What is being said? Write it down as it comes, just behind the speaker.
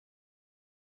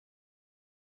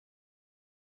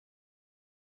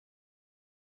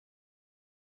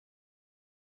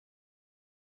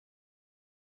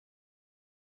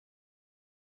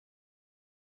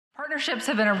Partnerships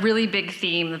have been a really big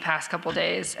theme the past couple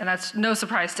days, and that's no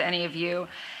surprise to any of you.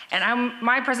 And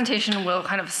my presentation will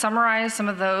kind of summarize some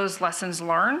of those lessons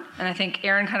learned, and I think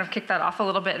Erin kind of kicked that off a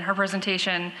little bit in her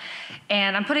presentation.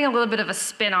 And I'm putting a little bit of a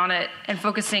spin on it and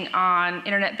focusing on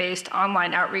internet-based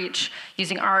online outreach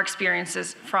using our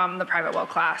experiences from the private well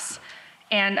class.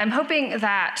 And I'm hoping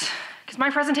that, because my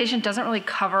presentation doesn't really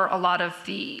cover a lot of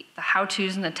the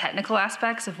how-tos and the technical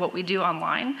aspects of what we do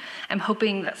online, I'm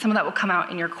hoping that some of that will come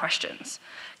out in your questions.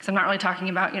 Because I'm not really talking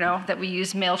about, that we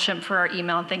use MailChimp for our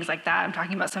email and things like that. I'm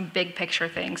talking about some big picture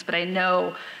things, but I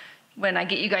know when I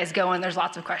get you guys going, there's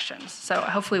lots of questions. So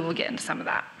hopefully we'll get into some of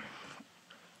that.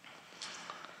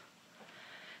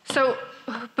 So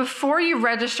before you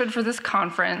registered for this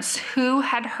conference, who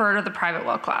had heard of the private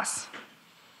well class?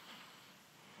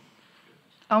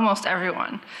 Almost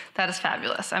everyone. That is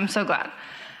fabulous. I'm so glad.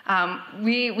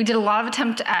 We did a lot of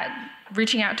attempt at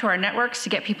reaching out to our networks to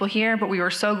get people here, but we were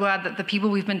so glad that the people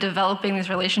we've been developing these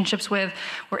relationships with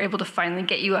were able to finally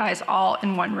get you guys all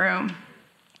in one room.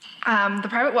 The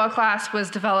private well class was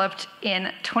developed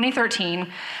in 2013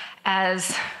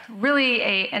 as really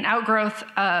an outgrowth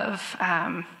of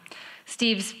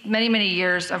Steve's many, many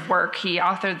years of work. He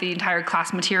authored the entire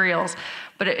class materials,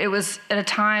 but it was at a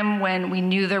time when we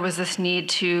knew there was this need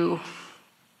to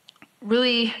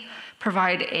really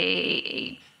provide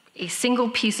a single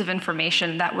piece of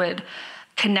information that would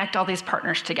connect all these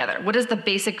partners together. What is the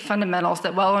basic fundamentals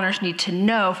that well owners need to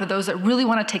know for those that really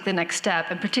want to take the next step,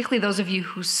 and particularly those of you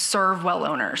who serve well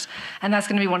owners? And that's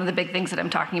going to be one of the big things that I'm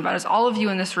talking about, is all of you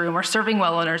in this room are serving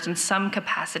well owners in some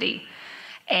capacity.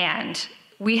 And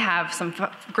we have some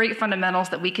great fundamentals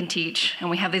that we can teach, and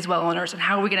we have these well owners, and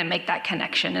how are we going to make that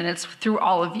connection? And it's through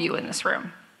all of you in this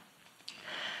room.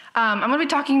 I'm going to be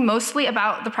talking mostly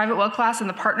about the private well class and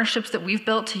the partnerships that we've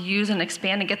built to use and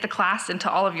expand and get the class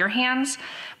into all of your hands.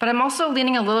 But I'm also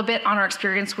leaning a little bit on our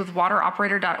experience with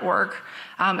wateroperator.org.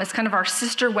 It's kind of our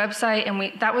sister website,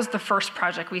 and that was the first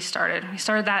project we started. We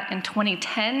started that in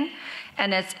 2010,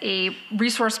 and it's a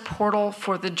resource portal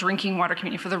for the drinking water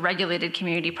community, for the regulated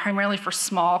community, primarily for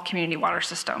small community water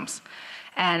systems.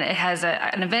 And it has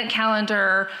an event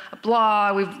calendar, a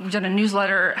blog. We've done a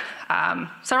newsletter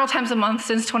several times a month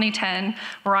since 2010.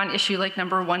 We're on issue like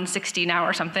number 160 now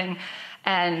or something.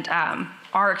 And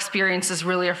our experiences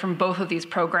really are from both of these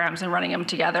programs and running them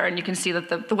together. And you can see that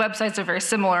the websites are very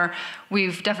similar.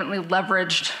 We've definitely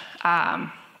leveraged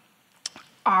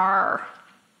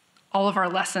all of our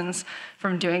lessons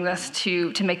from doing this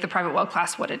to make the private well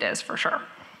class what it is, for sure.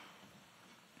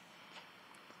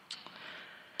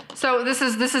 So this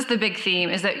is the big theme,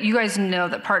 is that you guys know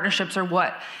that partnerships are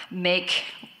what make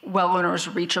well owners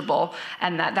reachable,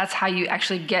 and that's how you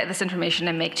actually get this information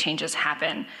and make changes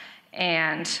happen.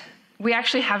 And we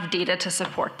actually have data to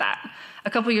support that.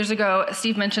 A couple years ago,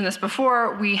 Steve mentioned this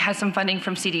before, we had some funding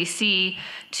from CDC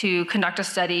to conduct a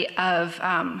study of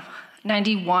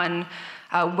 91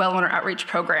 well owner outreach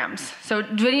programs. So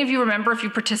do any of you remember if you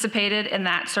participated in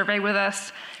that survey with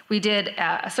us? We did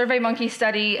a SurveyMonkey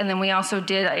study, and then we also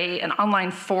did an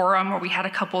online forum where we had a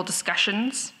couple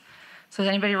discussions. So does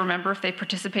anybody remember if they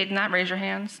participated in that? Raise your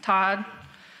hands. Todd?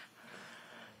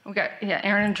 We got,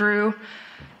 Aaron and Drew.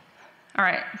 All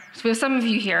right, so we have some of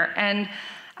you here. And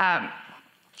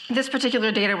this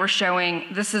particular data we're showing,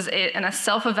 this is a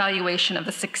self-evaluation of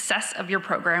the success of your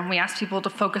program. We asked people to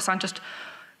focus on just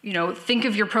think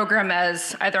of your program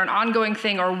as either an ongoing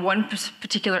thing or one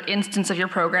particular instance of your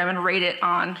program and rate it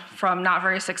on from not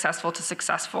very successful to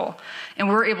successful. And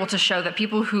we're able to show that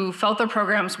people who felt their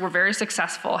programs were very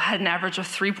successful had an average of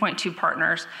 3.2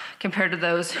 partners compared to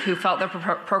those who felt their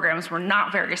programs were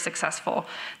not very successful.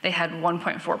 They had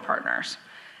 1.4 partners.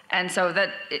 And so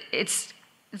that it's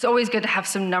always good to have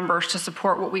some numbers to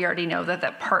support what we already know,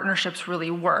 that partnerships really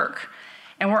work.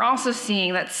 And we're also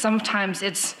seeing that sometimes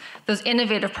it's those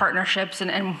innovative partnerships,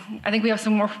 and I think we have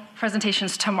some more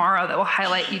presentations tomorrow that will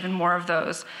highlight even more of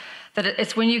those, that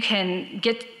it's when you can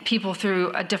get people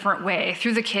through a different way,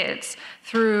 through the kids,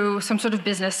 through some sort of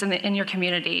business in your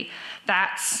community,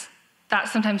 that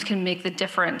sometimes can make the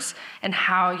difference in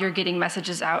how you're getting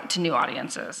messages out to new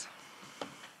audiences.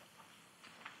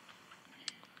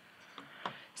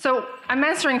 So I'm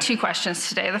answering two questions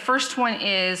today. The first one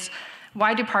is,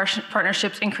 why do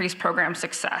partnerships increase program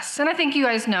success? And I think you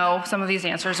guys know some of these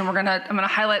answers, and I'm gonna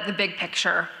highlight the big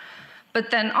picture.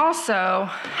 But then also,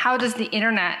 how does the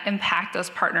internet impact those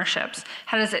partnerships?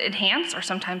 How does it enhance or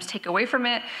sometimes take away from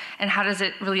it? And how does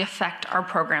it really affect our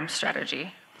program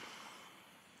strategy?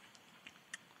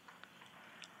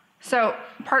 So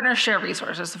partners share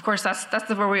resources. Of course, that's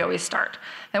where we always start.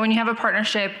 That when you have a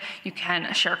partnership, you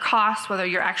can share costs, whether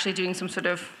you're actually doing some sort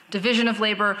of division of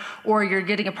labor or you're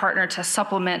getting a partner to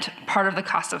supplement part of the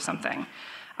cost of something.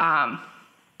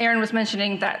 Aaron was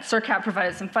mentioning that CERCAP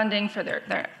provided some funding for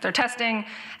their testing,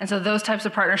 and so those types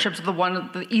of partnerships are one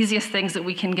of the easiest things that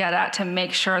we can get at to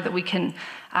make sure that we can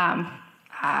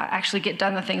actually get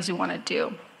done the things we want to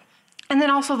do. And then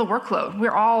also the workload.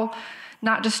 We're all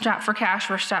not just strapped for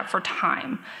cash, we're strapped for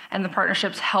time, and the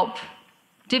partnerships help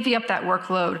divvy up that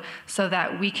workload so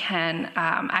that we can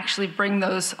actually bring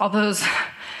all those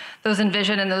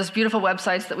envision and those beautiful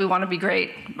websites that we want to be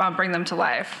great, bring them to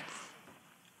life.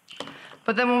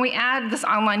 But then when we add this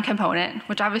online component,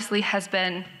 which obviously has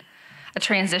been a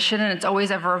transition and it's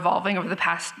always ever evolving over the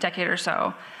past decade or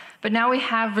so, but now we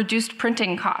have reduced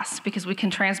printing costs because we can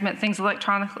transmit things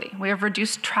electronically. We have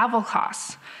reduced travel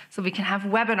costs, so we can have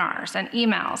webinars and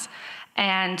emails.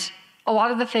 And a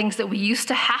lot of the things that we used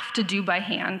to have to do by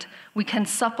hand, we can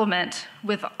supplement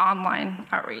with online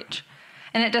outreach.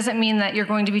 And it doesn't mean that you're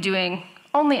going to be doing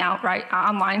only outright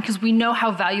online, because we know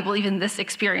how valuable even this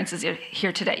experience is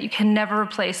here today. You can never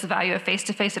replace the value of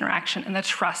face-to-face interaction and the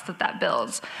trust that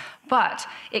builds. But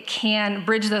it can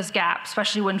bridge those gaps,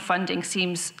 especially when funding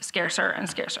seems scarcer and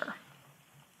scarcer.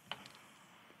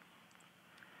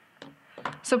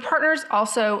 So partners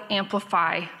also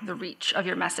amplify the reach of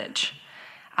your message,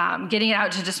 getting it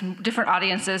out to just different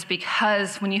audiences,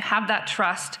 because when you have that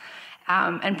trust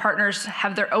and partners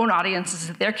have their own audiences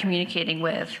that they're communicating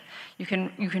with, you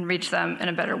can reach them in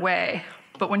a better way.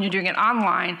 But when you're doing it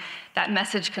online, that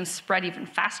message can spread even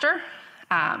faster.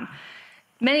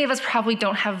 Many of us probably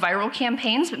don't have viral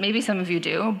campaigns, but maybe some of you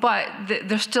do. But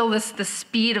there's still the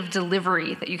speed of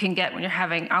delivery that you can get when you're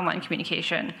having online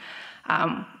communication.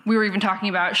 We were even talking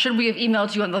about, should we have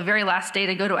emailed you on the very last day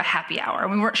to go to a happy hour?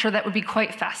 And we weren't sure that would be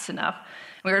quite fast enough.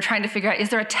 We were trying to figure out, is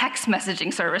there a text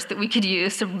messaging service that we could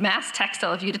use to mass text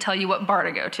all of you to tell you what bar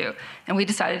to go to? And we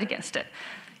decided against it,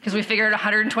 because we figured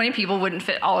 120 people wouldn't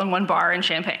fit all in one bar in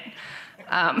Champaign.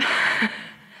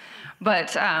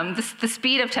 But the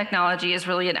speed of technology is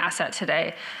really an asset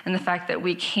today, and the fact that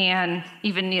we can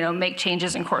even make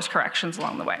changes and course corrections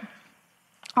along the way.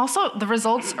 Also, the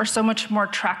results are so much more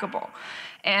trackable.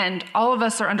 And all of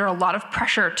us are under a lot of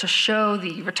pressure to show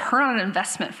the return on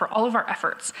investment for all of our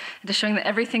efforts, and to showing that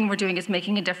everything we're doing is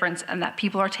making a difference and that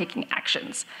people are taking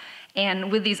actions.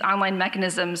 And with these online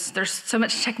mechanisms, there's so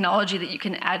much technology that you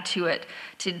can add to it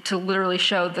to literally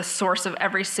show the source of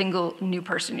every single new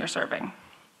person you're serving.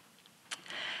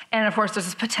 And of course, there's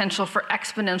this potential for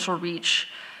exponential reach.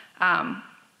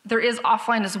 There is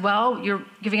offline as well. You're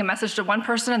giving a message to one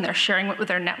person and they're sharing it with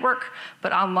their network,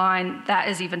 but online, that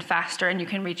is even faster and you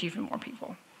can reach even more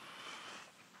people.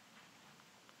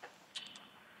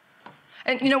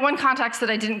 And one context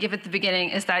that I didn't give at the beginning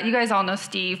is that you guys all know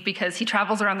Steve because he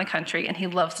travels around the country and he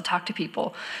loves to talk to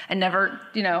people and never,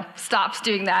 stops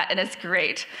doing that, and it's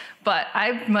great. But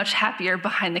I'm much happier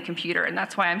behind the computer, and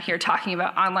that's why I'm here talking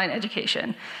about online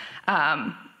education.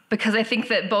 Because I think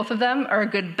that both of them are a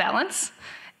good balance.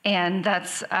 And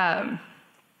that's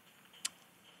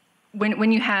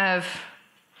when you have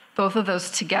both of those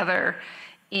together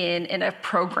in a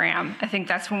program, I think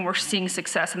that's when we're seeing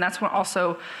success, and that's when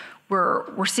also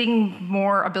we're seeing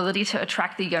more ability to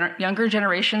attract the younger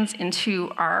generations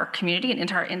into our community and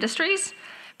into our industries,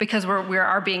 because we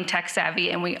are being tech savvy,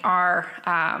 and we are.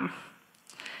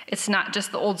 It's not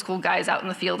just the old school guys out in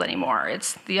the field anymore.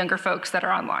 It's the younger folks that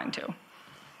are online too.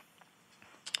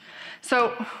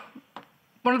 So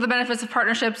one of the benefits of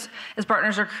partnerships is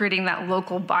partners are creating that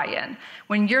local buy-in.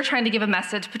 When you're trying to give a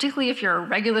message, particularly if you're a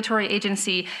regulatory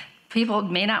agency, people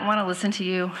may not want to listen to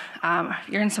you.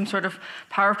 You're in some sort of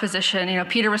power position.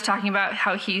 Peter was talking about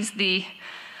how he's the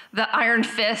iron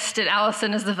fist and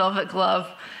Allison is the velvet glove,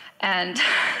 and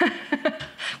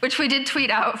which we did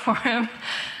tweet out for him.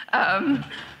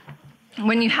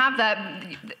 When you have that,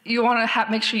 you want to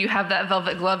make sure you have that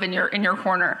velvet glove in your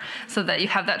corner so that you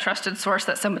have that trusted source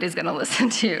that somebody's going to listen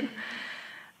to.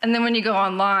 And then when you go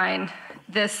online,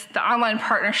 the online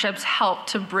partnerships help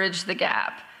to bridge the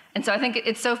gap. And so I think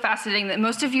it's so fascinating that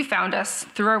most of you found us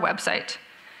through our website.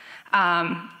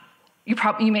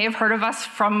 You may have heard of us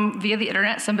via the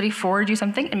internet. Somebody forwarded you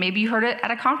something, and maybe you heard it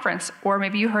at a conference, or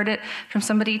maybe you heard it from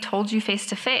somebody told you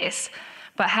face-to-face.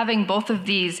 But having both of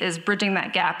these is bridging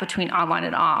that gap between online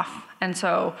and off. And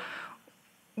so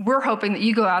we're hoping that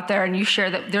you go out there and you share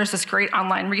that there's this great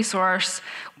online resource,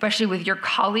 especially with your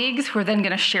colleagues, who are then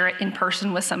going to share it in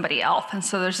person with somebody else. And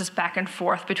so there's this back and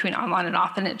forth between online and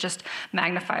off, and it just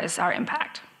magnifies our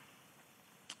impact.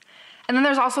 And then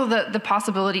there's also the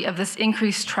possibility of this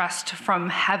increased trust from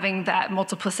having that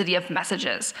multiplicity of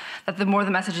messages, that the more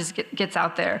the messages gets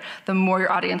out there, the more your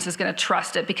audience is gonna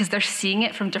trust it because they're seeing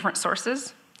it from different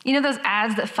sources. You know those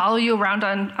ads that follow you around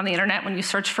on the internet when you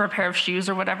search for a pair of shoes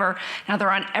or whatever? Now they're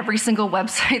on every single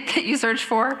website that you search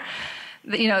for.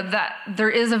 You know, that there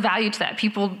is a value to that.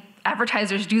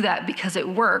 Advertisers do that because it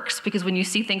works, because when you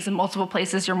see things in multiple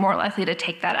places, you're more likely to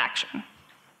take that action.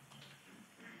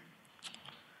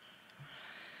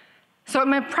 So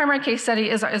my primary case study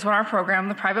is what our program,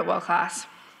 the private well class.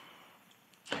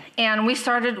 And we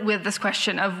started with this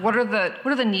question of what are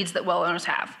the needs that well owners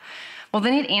have? Well,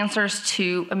 they need answers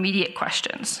to immediate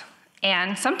questions.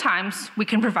 And sometimes we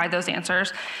can provide those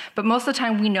answers, but most of the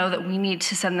time we know that we need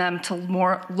to send them to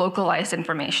more localized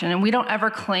information. And we don't ever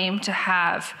claim to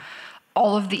have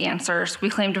all of the answers. We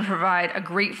claim to provide a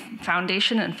great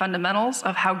foundation and fundamentals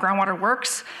of how groundwater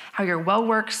works, how your well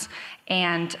works,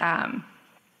 and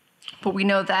but we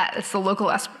know that it's the local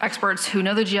experts who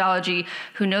know the geology,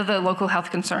 who know the local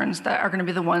health concerns that are going to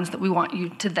be the ones that we want you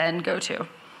to then go to.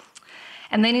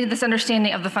 And they need this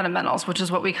understanding of the fundamentals, which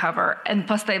is what we cover, and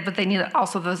plus but they need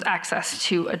also those access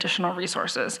to additional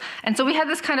resources. And so we had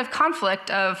this kind of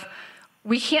conflict of,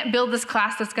 we can't build this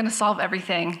class that's going to solve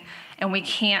everything, and we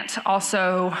can't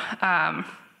also,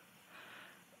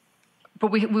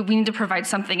 but we need to provide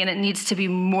something, and it needs to be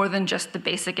more than just the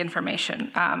basic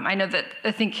information.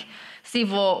 I think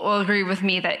Steve will agree with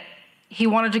me that he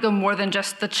wanted to go more than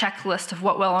just the checklist of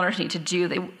what well owners need to do.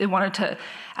 They wanted to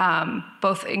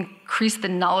both increase the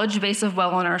knowledge base of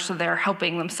well owners so they're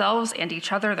helping themselves and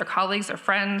each other, their colleagues, their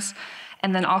friends,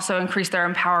 and then also increase their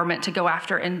empowerment to go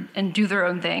after and do their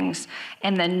own things,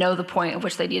 and then know the point at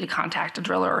which they need to contact a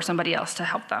driller or somebody else to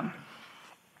help them.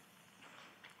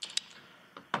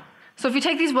 So if you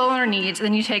take these well owner needs,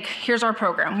 then here's our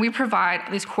program. We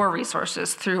provide these core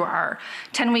resources through our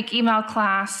 10-week email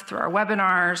class, through our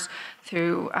webinars,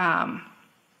 through, and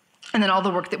then all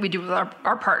the work that we do with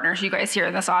our partners, you guys here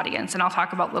in this audience, and I'll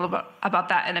talk a little bit about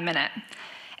that in a minute.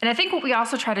 And I think what we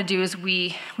also try to do is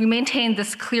we maintain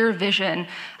this clear vision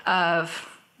of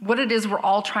what it is we're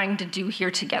all trying to do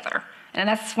here together. And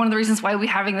that's one of the reasons why we're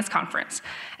having this conference,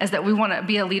 is that we want to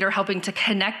be a leader helping to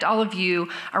connect all of you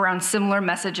around similar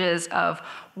messages of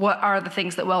what are the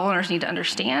things that well owners need to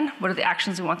understand, what are the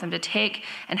actions we want them to take,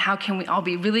 and how can we all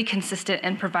be really consistent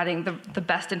in providing the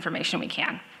best information we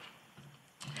can.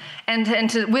 And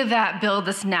to with that, build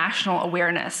this national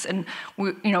awareness. And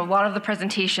a lot of the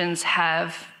presentations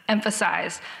have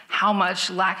emphasized how much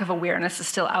lack of awareness is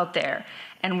still out there.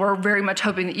 And we're very much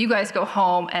hoping that you guys go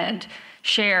home and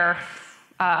share,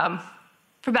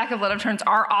 for lack of better terms,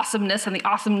 our awesomeness and the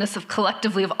awesomeness of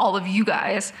collectively of all of you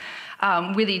guys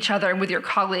with each other and with your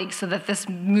colleagues, so that this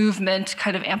movement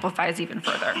kind of amplifies even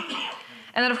further.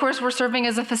 And then, of course, we're serving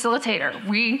as a facilitator.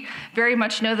 We very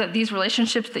much know that these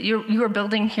relationships that you are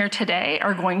building here today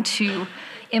are going to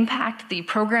impact the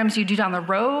programs you do down the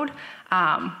road.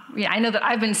 I know that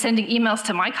I've been sending emails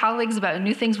to my colleagues about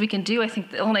new things we can do. I think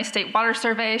the Illinois State Water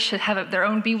Survey should have their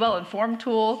own Be Well Informed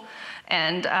tool.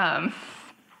 And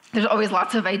there's always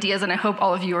lots of ideas, and I hope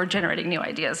all of you are generating new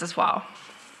ideas as well.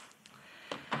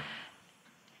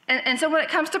 And so when it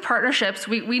comes to partnerships,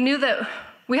 we knew that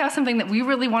we have something that we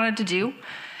really wanted to do,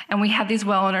 and we had these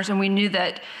well owners, and we knew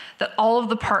that all of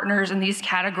the partners in these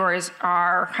categories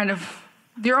are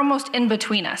they're almost in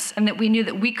between us, and that we knew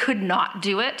that we could not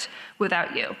do it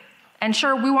without you. And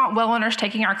sure, we want well owners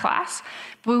taking our class,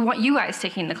 but we want you guys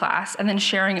taking the class and then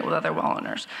sharing it with other well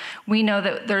owners. We know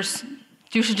that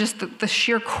due to just the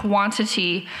sheer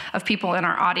quantity of people in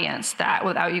our audience, that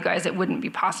without you guys, it wouldn't be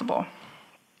possible.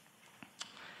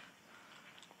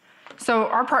 So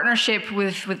our partnership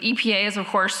with EPA is, of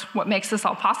course, what makes this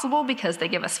all possible, because they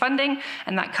give us funding,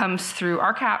 and that comes through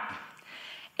RCAP.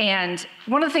 And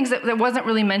one of the things that wasn't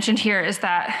really mentioned here is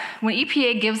that when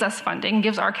EPA gives us funding,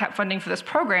 gives RCAP funding for this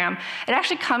program, it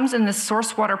actually comes in this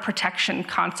source water protection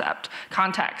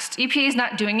context. EPA is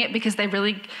not doing it because they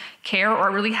really care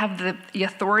or really have the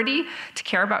authority to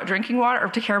care about drinking water or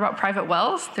to care about private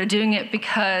wells. They're doing it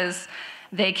because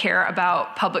they care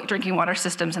about public drinking water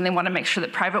systems, and they want to make sure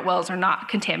that private wells are not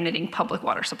contaminating public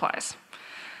water supplies.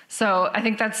 So I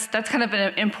think that's kind of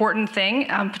an important thing,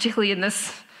 particularly in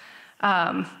this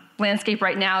landscape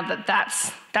right now,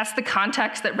 that's the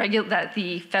context that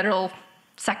the federal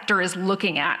sector is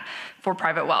looking at for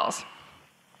private wells.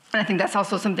 And I think that's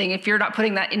also something, if you're not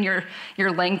putting that in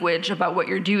your language about what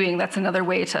you're doing, that's another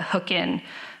way to hook in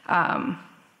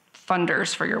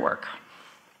funders for your work.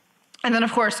 And then,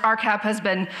 of course, RCAP has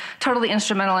been totally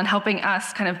instrumental in helping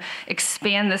us kind of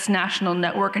expand this national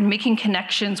network and making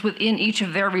connections within each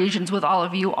of their regions with all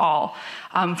of you all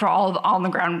for all the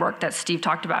on-the-ground work that Steve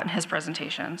talked about in his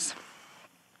presentations.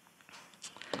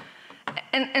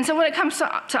 And so when it comes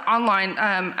to online,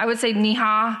 I would say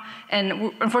NEHA,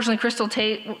 and unfortunately Crystal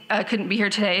Tate couldn't be here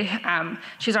today.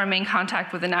 She's our main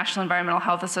contact with the National Environmental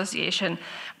Health Association,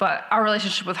 but our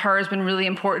relationship with her has been really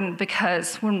important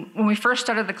because when we first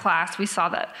started the class, we saw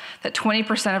that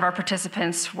 20% of our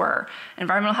participants were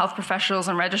environmental health professionals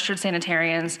and registered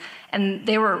sanitarians, and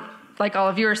they were, like all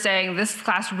of you are saying, this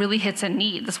class really hits a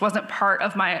need. This wasn't part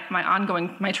of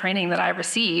my training that I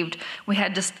received. We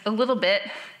had just a little bit,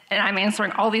 and I'm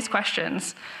answering all these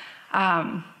questions,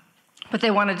 but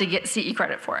they wanted to get CE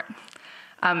credit for it.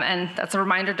 And that's a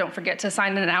reminder, don't forget to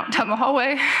sign in and out down the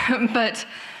hallway. But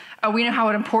we know how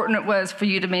important it was for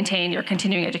you to maintain your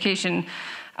continuing education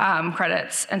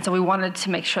credits, and so we wanted to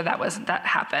make sure that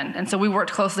happened. And so we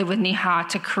worked closely with NEHA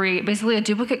to create basically a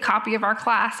duplicate copy of our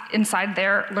class inside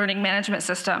their learning management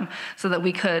system so that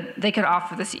they could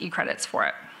offer the CE credits for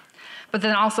it. But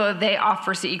then also they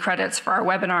offer CE credits for our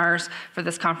webinars for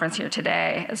this conference here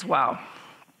today as well.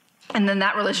 And then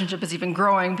that relationship is even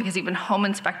growing because even home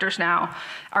inspectors now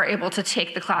are able to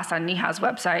take the class on NEHA's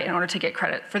website in order to get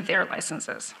credit for their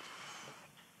licenses.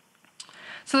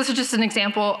 So this is just an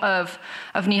example of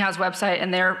NEHA's website,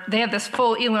 and they have this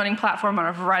full e-learning platform on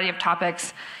a variety of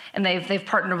topics, and they've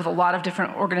partnered with a lot of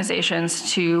different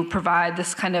organizations to provide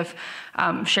this kind of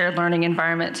shared learning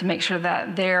environment to make sure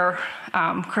that they're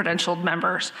credentialed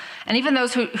members. And even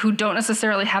those who don't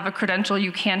necessarily have a credential,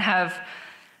 you can have,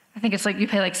 I think it's like you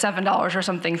pay like $7 or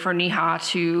something for NEHA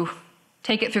to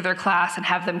take it through their class and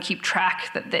have them keep track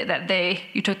that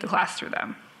you took the class through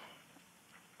them.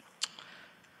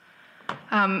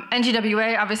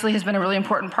 NGWA obviously has been a really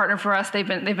important partner for us. They've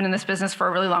been in this business for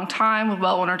a really long time with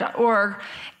wellowner.org,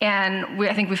 and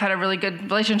I think we've had a really good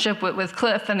relationship with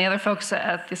Cliff and the other folks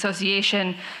at the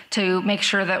association to make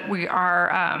sure that we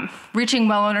are reaching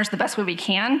well owners the best way we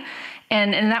can.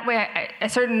 And in that way,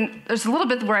 there's a little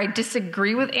bit where I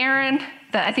disagree with Aaron,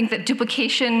 that I think that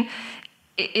duplication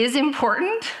is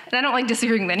important, and I don't like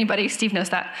disagreeing with anybody. Steve knows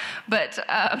that, but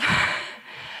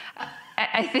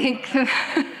I think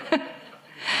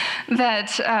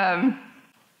that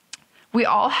we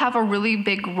all have a really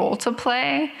big role to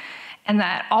play, and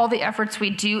that all the efforts we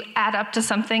do add up to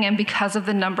something, and because of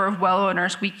the number of well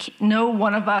owners, no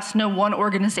one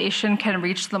organization can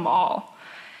reach them all.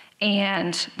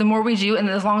 And the more we do, and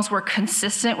as long as we're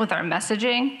consistent with our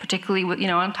messaging, particularly with,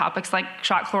 on topics like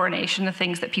shot chlorination, the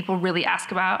things that people really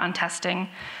ask about on testing,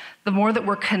 the more that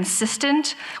we're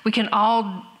consistent, we can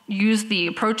all use the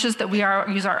approaches that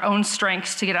use our own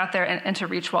strengths to get out there and to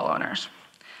reach well owners.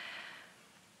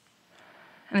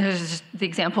 And here's just the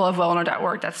example of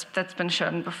wellowner.org that's been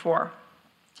shown before.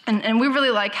 And we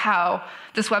really like how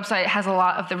this website has a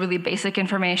lot of the really basic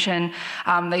information.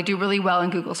 They do really well in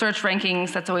Google search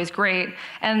rankings. That's always great.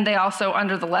 And they also,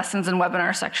 under the lessons and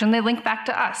webinar section, they link back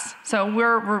to us. So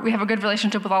we have a good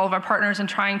relationship with all of our partners in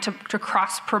trying to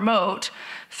cross-promote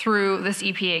through this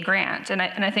EPA grant. And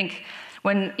I think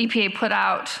when EPA put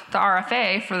out the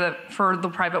RFA for the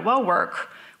private well work,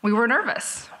 we were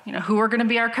nervous. Who are going to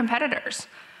be our competitors?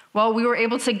 Well, we were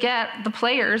able to get the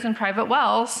players in private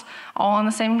wells all on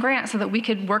the same grant so that we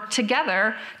could work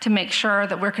together to make sure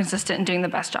that we're consistent in doing the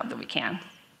best job that we can.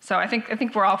 So I think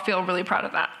we all feel really proud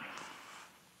of that.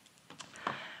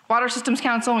 Water Systems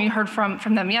Council, we heard from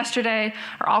them yesterday,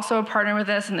 are also a partner with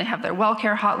this, and they have their well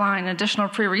care hotline and additional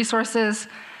free resources.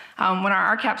 When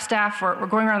our RCAP staff were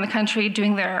going around the country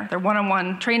doing their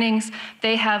one-on-one trainings,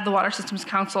 they have the Water Systems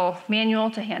Council manual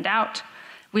to hand out.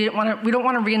 We don't want to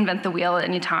reinvent the wheel at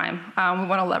any time. We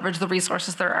want to leverage the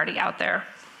resources that are already out there.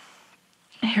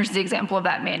 Here's the example of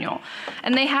that manual.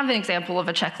 And they have an example of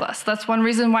a checklist. That's one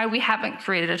reason why we haven't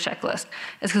created a checklist,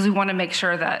 is because we want to make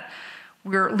sure that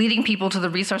we're leading people to the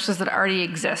resources that already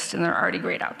exist and they're already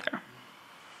great out there.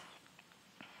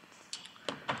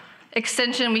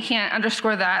 Extension, we can't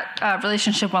underscore that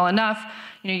relationship well enough.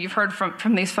 You've heard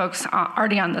from these folks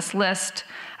already on this list.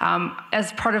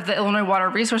 As part of the Illinois Water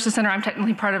Resources Center, I'm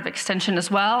technically part of Extension as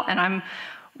well, and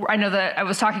I know that I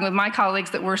was talking with my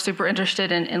colleagues that we're super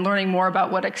interested in learning more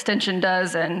about what Extension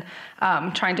does and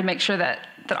trying to make sure that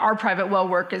our private well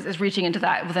work is reaching into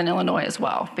that within Illinois as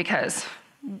well, because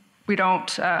we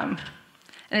don't, and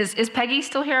is Peggy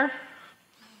still here?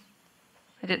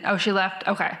 She left?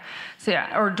 Okay. So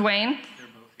yeah, or Dwayne?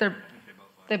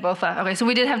 They both left. Okay, so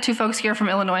we did have two folks here from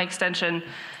Illinois Extension,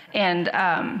 and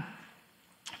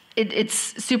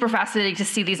it's super fascinating to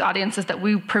see these audiences that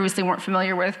we previously weren't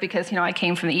familiar with because, I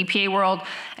came from the EPA world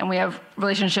and we have a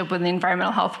relationship with the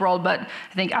environmental health world, but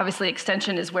I think obviously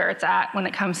extension is where it's at when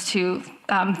it comes to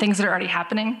things that are already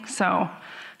happening. So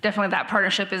definitely that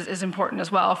partnership is important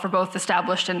as well for both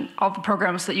established and all the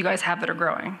programs that you guys have that are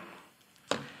growing.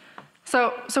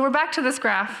 So we're back to this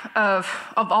graph of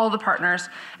all the partners,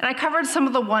 and I covered some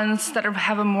of the ones that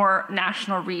have a more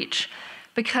national reach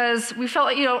because we felt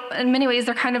like, in many ways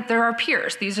they're our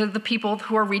peers. These are the people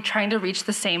who are trying to reach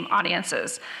the same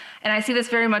audiences. And I see this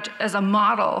very much as a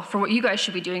model for what you guys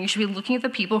should be doing. You should be looking at the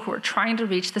people who are trying to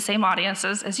reach the same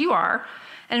audiences as you are,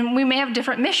 and we may have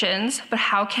different missions, but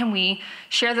how can we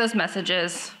share those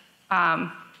messages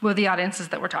with the audiences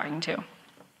that we're talking to?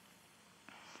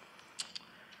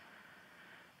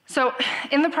 So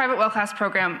in the private well class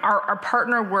program, our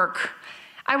partner work,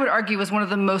 I would argue, is one of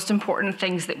the most important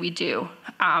things that we do.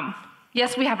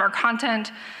 Yes, we have our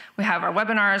content, we have our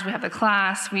webinars, we have the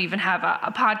class, we even have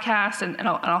a podcast and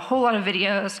a whole lot of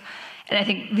videos. And I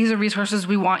think these are resources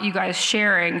we want you guys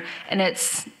sharing, and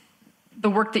it's the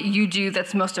work that you do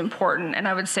that's most important. And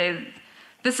I would say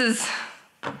this is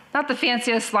not the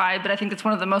fanciest slide, but I think it's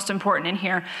one of the most important in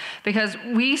here because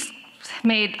we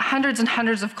made hundreds and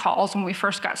hundreds of calls when we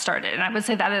first got started. And I would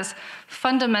say that is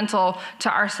fundamental to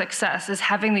our success, is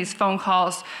having these phone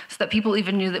calls so that people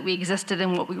even knew that we existed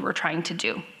and what we were trying to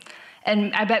do.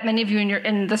 And I bet many of you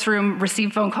in this room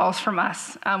received phone calls from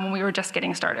us when we were just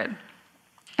getting started.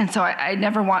 And so I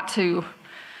never want to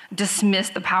dismiss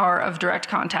the power of direct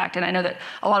contact. And I know that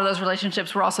a lot of those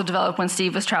relationships were also developed when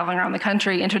Steve was traveling around the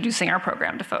country introducing our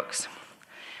program to folks.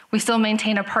 We still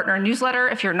maintain a partner newsletter.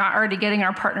 If you're not already getting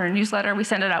our partner newsletter, we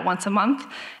send it out once a month.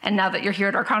 And now that you're here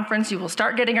at our conference, you will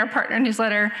start getting our partner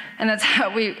newsletter. And that's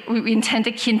how we intend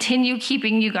to continue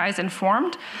keeping you guys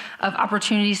informed of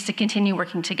opportunities to continue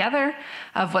working together,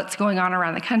 of what's going on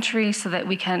around the country so that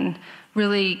we can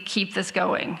really keep this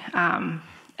going.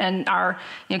 And our,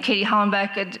 Katie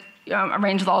Hollenbeck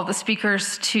arranged with all of the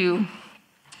speakers to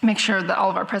make sure that all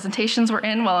of our presentations were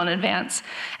in well in advance,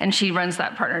 and she runs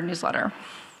that partner newsletter.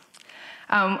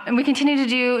 And we continue to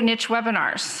do niche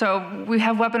webinars. So we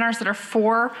have webinars that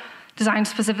are designed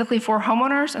specifically for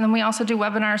homeowners, and then we also do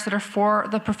webinars that are for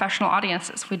the professional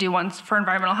audiences. We do ones for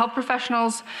environmental health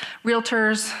professionals,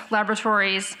 realtors,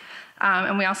 laboratories,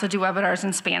 and we also do webinars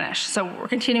in Spanish. So we're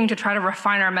continuing to try to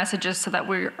refine our messages so that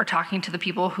we are talking to the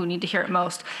people who need to hear it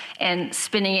most and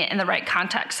spinning it in the right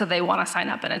context so they want to sign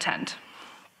up and attend.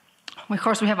 Of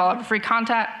course, we have all of our free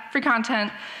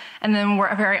content, and then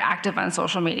we're very active on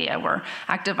social media. We're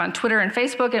active on Twitter and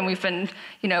Facebook, and we've been,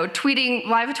 live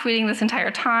tweeting this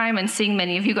entire time, and seeing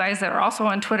many of you guys that are also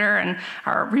on Twitter and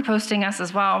are reposting us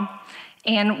as well.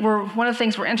 And one of the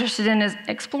things we're interested in is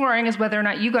exploring is whether or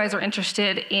not you guys are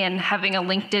interested in having a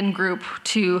LinkedIn group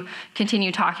to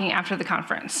continue talking after the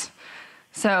conference.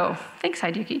 So thanks,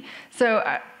 Haiduki. So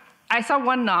I saw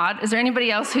one nod. Is there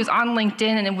anybody else who's on LinkedIn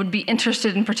and would be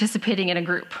interested in participating in a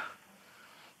group?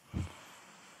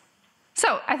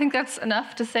 So I think that's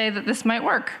enough to say that this might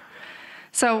work.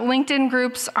 So LinkedIn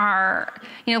groups are,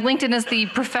 LinkedIn is the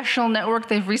professional network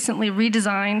they've recently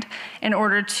redesigned in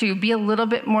order to be a little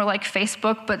bit more like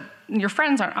Facebook, but your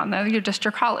friends aren't on there, you're just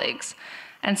your colleagues.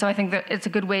 And so I think that it's a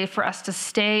good way for us to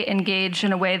stay engaged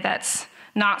in a way that's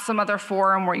not some other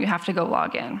forum where you have to go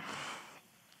log in.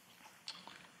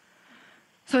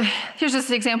 So here's just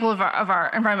an example of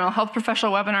our environmental health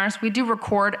professional webinars. We do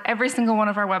record every single one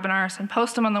of our webinars and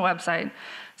post them on the website.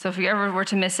 So if you ever were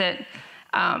to miss it,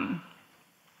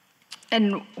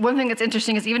 and one thing that's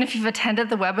interesting is even if you've attended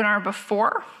the webinar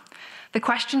before, the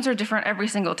questions are different every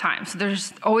single time. So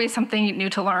there's always something new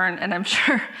to learn, and I'm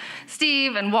sure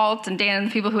Steve and Walt and Dan,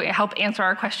 the people who help answer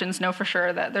our questions, know for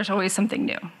sure that there's always something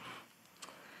new.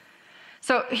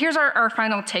 So here's our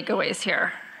final takeaways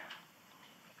here.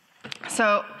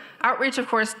 So outreach, of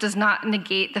course, does not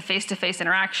negate the face-to-face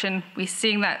interaction. We're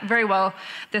seeing that very well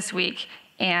this week,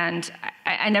 and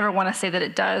I never want to say that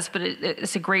it does, but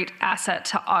it's a great asset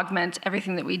to augment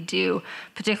everything that we do,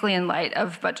 particularly in light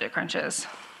of budget crunches.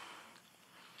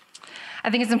 I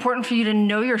think it's important for you to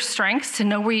know your strengths, to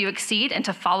know where you exceed, and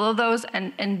to follow those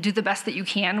and do the best that you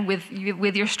can with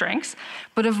your strengths,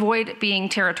 but avoid being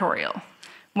territorial.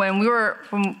 When we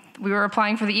were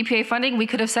applying for the EPA funding, we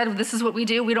could have said, this is what we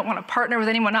do. We don't want to partner with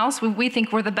anyone else. We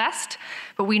think we're the best,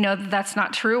 but we know that that's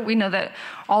not true. We know that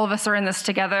all of us are in this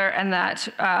together, and that,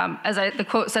 as the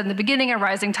quote said in the beginning, a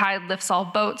rising tide lifts all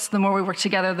boats. The more we work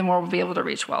together, the more we'll be able to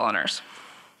reach well owners.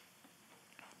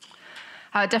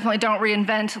 Definitely don't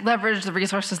reinvent, leverage the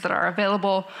resources that are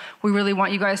available. We really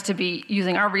want you guys to be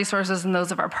using our resources and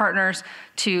those of our partners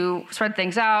to spread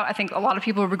things out. I think a lot of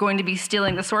people are going to be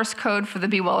stealing the source code for the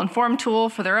Be Well Informed tool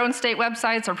for their own state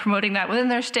websites or promoting that within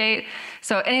their state.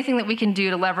 So anything that we can do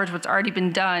to leverage what's already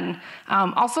been done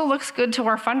also looks good to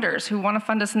our funders who want to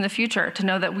fund us in the future to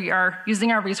know that we are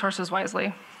using our resources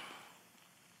wisely.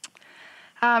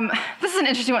 This is an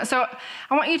interesting one. So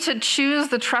I want you to choose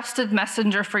the trusted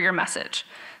messenger for your message.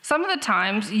 Some of the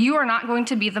times, you are not going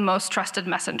to be the most trusted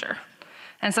messenger.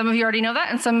 And some of you already know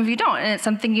that, and some of you don't. And it's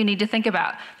something you need to think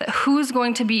about, that who's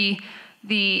going to be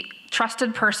the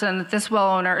trusted person that this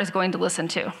well owner is going to listen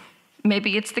to.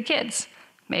 Maybe it's the kids.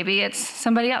 Maybe it's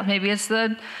somebody else. Maybe it's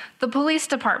the police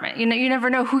department. You never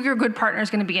know who your good partner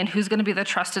is going to be and who's going to be the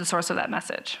trusted source of that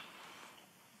message.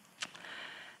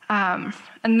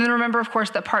 And then remember, of course,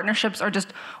 that partnerships are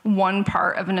just one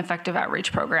part of an effective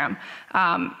outreach program.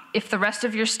 If the rest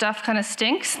of your stuff kind of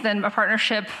stinks, then a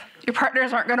partnership, your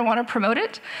partners aren't going to want to promote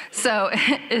it. So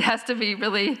it has to be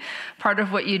really part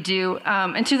of what you do.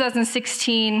 In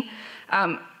 2016,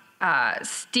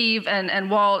 Steve and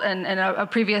Walt and a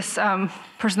previous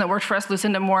person that worked for us,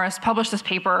 Lucinda Morris, published this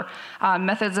paper,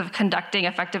 Methods of Conducting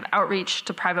Effective Outreach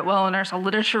to Private Well Owners, a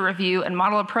literature review and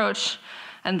model approach.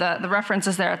 And the reference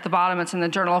is there at the bottom. It's in the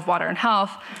Journal of Water and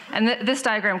Health. And this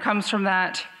diagram comes from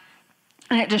that.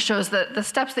 And it just shows the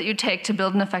steps that you take to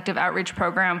build an effective outreach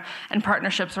program. And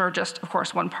partnerships are just, of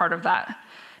course, one part of that.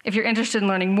 If you're interested in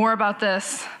learning more about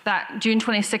this, that June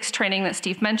 26 training that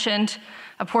Steve mentioned,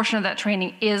 a portion of that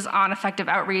training is on effective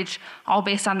outreach, all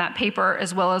based on that paper,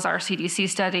 as well as our CDC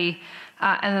study.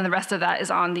 And then the rest of that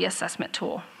is on the assessment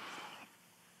tool.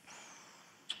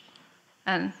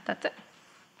 And that's it.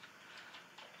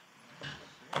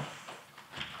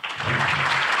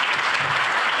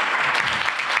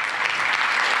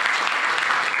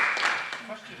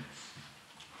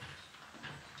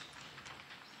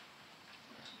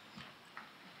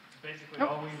 Basically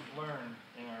all we've learned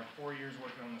in our 4 years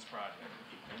working on this project.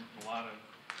 A lot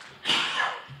of...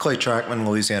 Clay Trackman,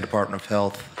 Louisiana Department of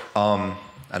Health. I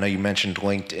know you mentioned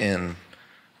LinkedIn,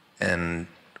 and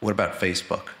what about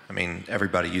Facebook? I mean,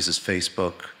 everybody uses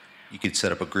Facebook. You could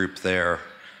set up a group there.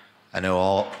 I know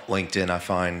all LinkedIn, I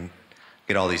find,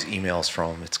 get all these emails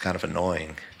from. It's kind of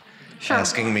annoying. Sure.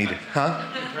 Asking me to,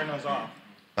 huh? Turn those off.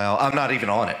 Well, I'm not even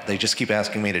on it. They just keep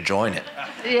asking me to join it.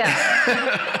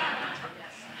 Yeah.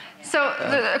 So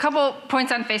a couple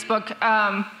points on Facebook.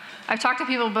 I've talked to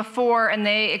people before, and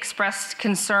they expressed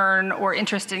concern or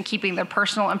interest in keeping their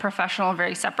personal and professional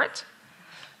very separate.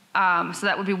 So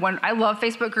that would be one. I love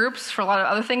Facebook groups for a lot of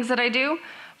other things that I do,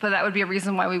 but that would be a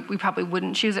reason why we probably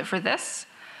wouldn't choose it for this.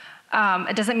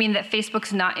 It doesn't mean that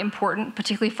Facebook's not important,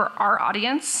 particularly for our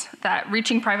audience, that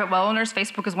reaching private well owners,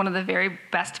 Facebook is one of the very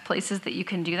best places that you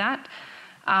can do that.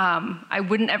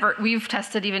 We've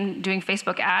tested even doing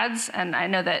Facebook ads, and I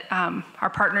know that our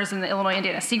partners in the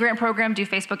Illinois-Indiana Sea Grant program do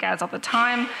Facebook ads all the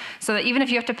time, so that even if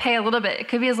you have to pay a little bit, it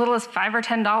could be as little as $5 or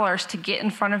 $10 to get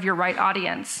in front of your right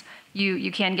audience.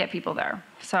 You can get people there.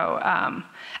 So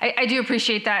I do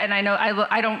appreciate that, and I know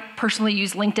I don't personally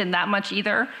use LinkedIn that much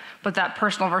either, but that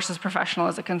personal versus professional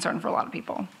is a concern for a lot of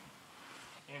people.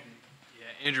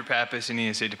 Andrew Pappas,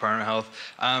 Indiana State Department of Health.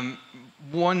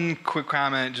 One quick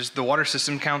comment, just the Water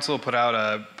System Council put out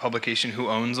a publication, Who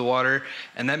Owns the Water?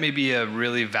 And that may be a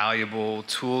really valuable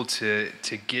tool to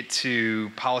get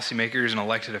to policymakers and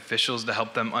elected officials to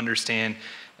help them understand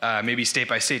maybe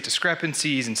state-by-state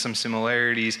discrepancies and some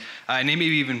similarities, and maybe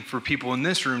even for people in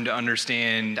this room to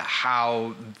understand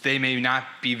how they may not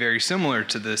be very similar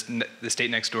to the state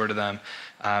next door to them.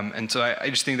 And so I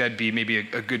just think that'd be maybe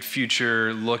a good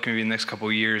future look, maybe in the next couple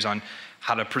of years, on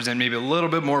how to present maybe a little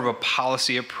bit more of a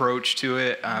policy approach to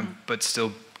it, but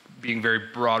still being very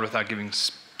broad without giving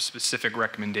specific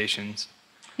recommendations.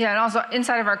 Yeah, and also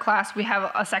inside of our class, we have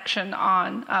a section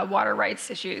on water rights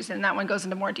issues, and that one goes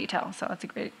into more detail. So that's a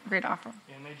great offer.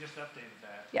 And they just updated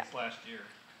that this last year.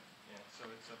 Yeah, so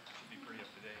it should be pretty up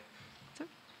to date. So,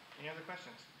 Any other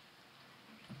questions?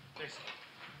 Jason.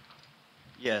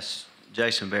 Yes,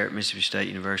 Jason Barrett, Mississippi State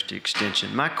University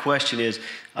Extension. My question is,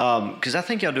 because I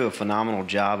think y'all do a phenomenal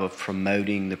job of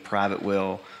promoting the private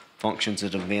well functions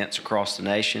at events across the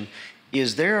nation.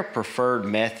 Is there a preferred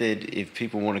method if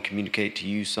people want to communicate to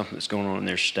you something that's going on in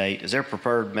their state? Is there a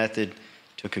preferred method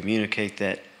to communicate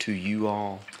that to you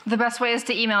all? The best way is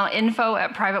to email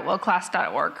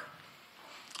info@privatewellclass.org.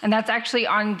 And that's actually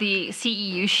on the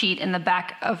CEU sheet in the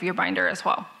back of your binder as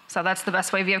well. So that's the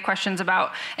best way if you have questions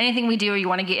about anything we do or you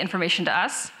want to get information to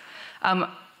us.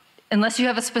 Unless you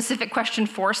have a specific question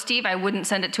for Steve, I wouldn't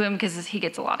send it to him because he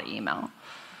gets a lot of email.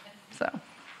 So.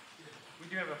 We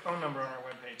do have a phone number on our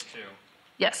webpage too.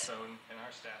 Yes. So, and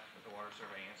our staff at the water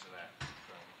survey answer that.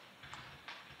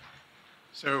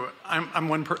 So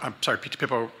I'm sorry, Pete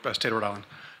Pippo, State of Rhode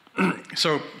Island.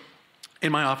 So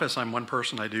in my office, I'm one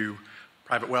person. I do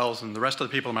private wells, and the rest of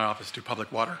the people in my office do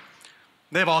public water.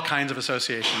 They have all kinds of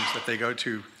associations that they go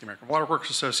to, the American Water Works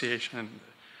Association,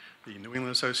 the New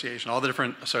England Association, all the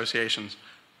different associations.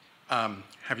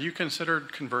 Have you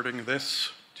considered converting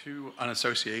this to an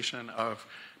association of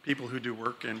people who do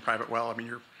work in private well? I mean,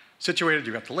 you're situated,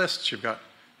 you've got the lists, have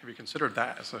you considered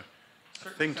that as a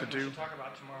thing to do? We should talk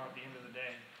about tomorrow at the end of the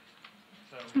day.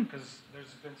 So, because there's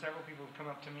been several people who've come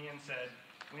up to me and said,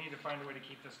 we need to find a way to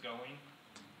keep this going.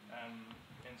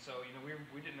 And so, you know,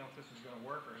 we didn't know if this was going to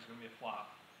work or it's going to be a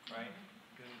flop, right?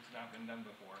 Because it's not been done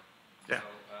before. Yeah.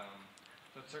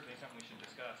 So it's certainly something we should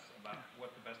discuss about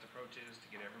what the best approach is to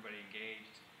get everybody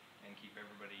engaged and keep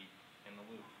everybody in the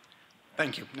loop.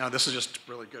 Thank you. No, this is just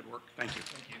really good work. Thank you.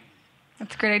 Thank you.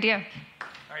 That's a great idea.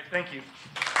 All right, thank you.